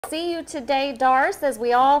See you today, Darce, as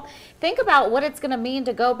we all think about what it's going to mean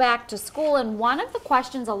to go back to school. And one of the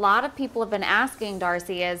questions a lot of people have been asking,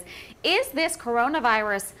 Darcy, is this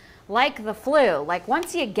coronavirus like the flu? Like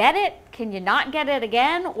once you get it, can you not get it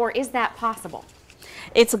again, or is that possible?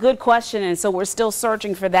 It's a good question, and so we're still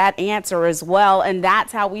searching for that answer as well. And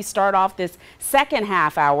that's how we start off this second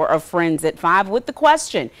half hour of Friends at 5 with the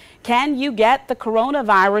question, can you get the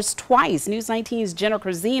coronavirus twice? News 19's Jenna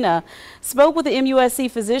Krazina spoke with the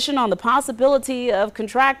MUSC physician on the possibility of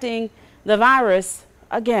contracting the virus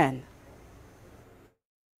again.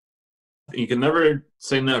 You can never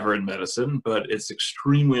say never in medicine, but it's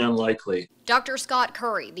extremely unlikely. Dr. Scott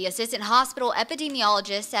Curry, the assistant hospital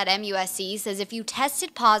epidemiologist at MUSC, says if you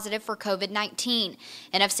tested positive for COVID-19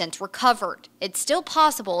 and have since recovered, it's still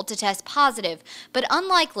possible to test positive, but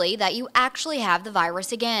unlikely that you actually have the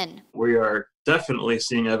virus again. We are definitely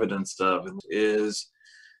seeing evidence of is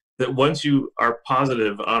that once you are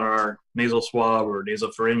positive on our nasal swab or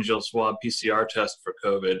nasopharyngeal swab PCR test for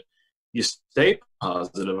COVID, you stay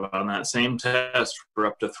positive on that same test for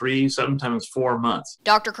up to 3, sometimes 4 months.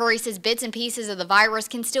 Dr. Curry says bits and pieces of the virus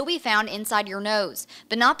can still be found inside your nose,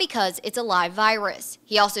 but not because it's a live virus.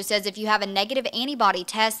 He also says if you have a negative antibody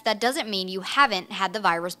test, that doesn't mean you haven't had the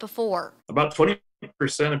virus before. About 20%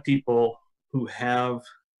 of people who have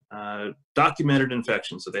documented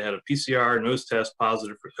infection, so they had a PCR nose test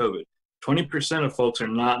positive for COVID, 20% of folks are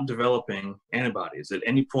not developing antibodies at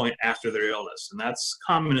any point after their illness. And that's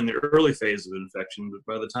common in the early phase of infection, but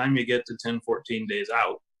by the time you get to 10, 14 days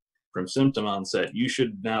out from symptom onset, you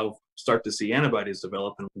should now start to see antibodies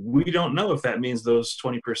develop. And we don't know if that means those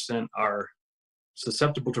 20% are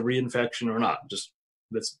susceptible to reinfection or not.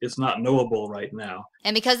 It's not knowable right now.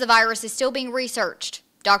 And because the virus is still being researched,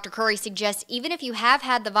 Dr. Curry suggests even if you have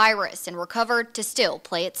had the virus and recovered, to still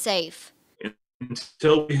play it safe.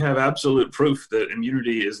 Until we have absolute proof that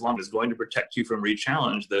immunity is going to protect you from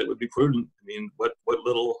re-challenge, that it would be prudent. I mean, what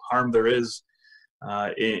little harm there is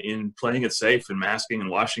in playing it safe and masking and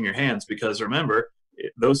washing your hands, because remember,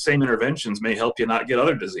 those same interventions may help you not get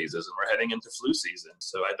other diseases, and we're heading into flu season.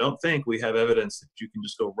 So I don't think we have evidence that you can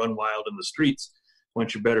just go run wild in the streets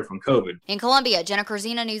once you're better from COVID. In Columbia, Jenna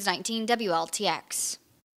Krazina, News 19 WLTX.